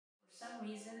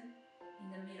reason, in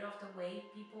the middle of the way,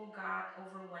 people got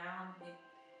overwhelmed with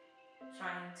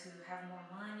trying to have more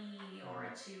money or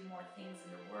achieve more things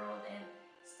in the world and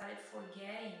started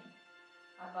forgetting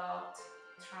about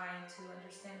trying to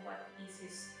understand what is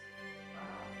his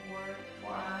word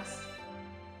for us.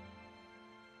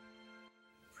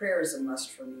 Prayer is a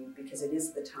must for me because it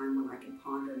is the time when I can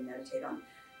ponder and meditate on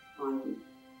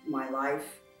my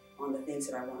life, on the things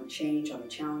that I want to change, on the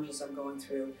challenges I'm going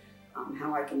through,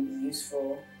 how I can be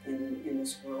useful in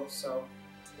this world. So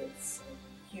it's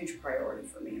a huge priority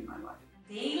for me in my life.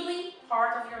 Daily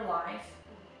part of your life,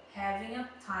 having a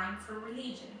time for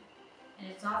religion. And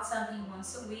it's not something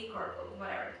once a week or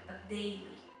whatever, but daily.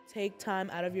 Take time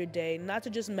out of your day, not to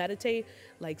just meditate,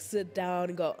 like sit down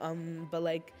and go, but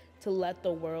like to let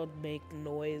the world make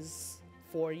noise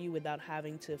for you without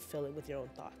having to fill it with your own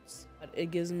thoughts. But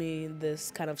it gives me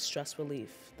this kind of stress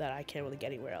relief that I can't really get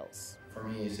anywhere else. For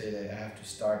me, you say that I have to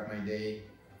start my day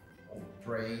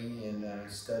praying and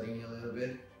studying a little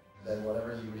bit, that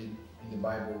whatever you read in the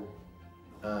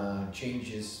Bible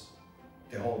changes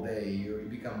the whole day. You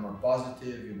become more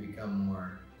positive, you become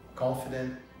more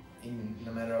confident. In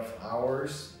a matter of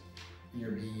hours,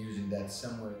 you're using that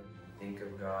somewhere. Think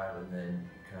of God and then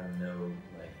kind of know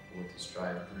like what to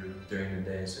strive through during the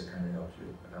day, so it kind of helps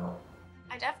you out.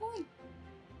 I definitely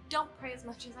don't pray as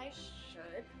much as I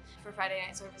should. For Friday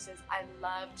night services, I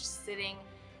love just sitting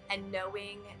and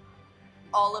knowing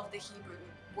all of the Hebrew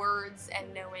words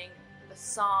and knowing the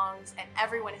songs, and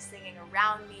everyone is singing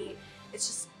around me. It's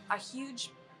just a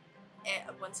huge,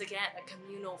 once again, a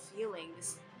communal feeling.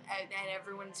 And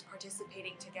everyone's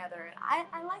participating together, and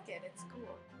I like it. It's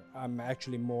cool. I'm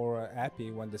actually more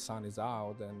happy when the sun is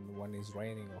out than when it's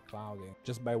raining or cloudy.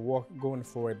 Just by going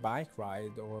for a bike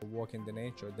ride or walk in the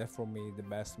nature, that's for me the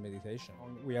best meditation.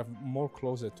 We are more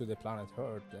closer to the planet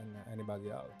Earth than anybody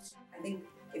else. I think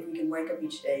if we can wake up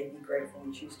each day, be grateful,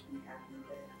 and choose to be happy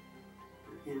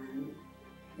with it, and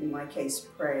in my case,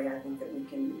 pray, I think that we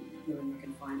can, you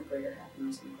can find a greater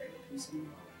happiness and a greater peace in the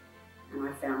world. And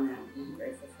I found that, and I'm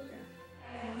grateful for that.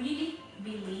 I really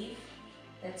believe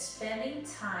that spending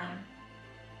time,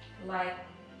 like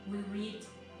we read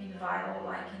in the Bible,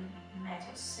 like in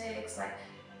Matthew 6, like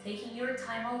taking your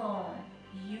time alone,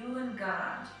 you and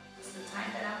God. It's the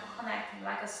time that I'm connecting,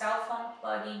 like a cell phone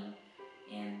plugging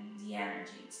in the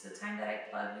energy. It's the time that I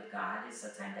plug with God. It's the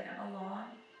time that I'm alone,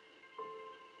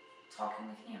 talking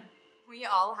with Him. We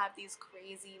all have these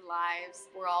crazy lives.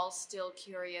 We're all still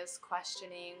curious,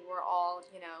 questioning. We're all,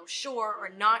 sure or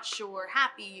not sure,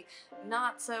 happy,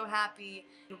 not so happy.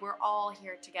 We're all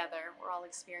here together. We're all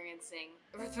experiencing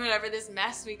whatever this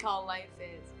mess we call life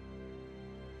is.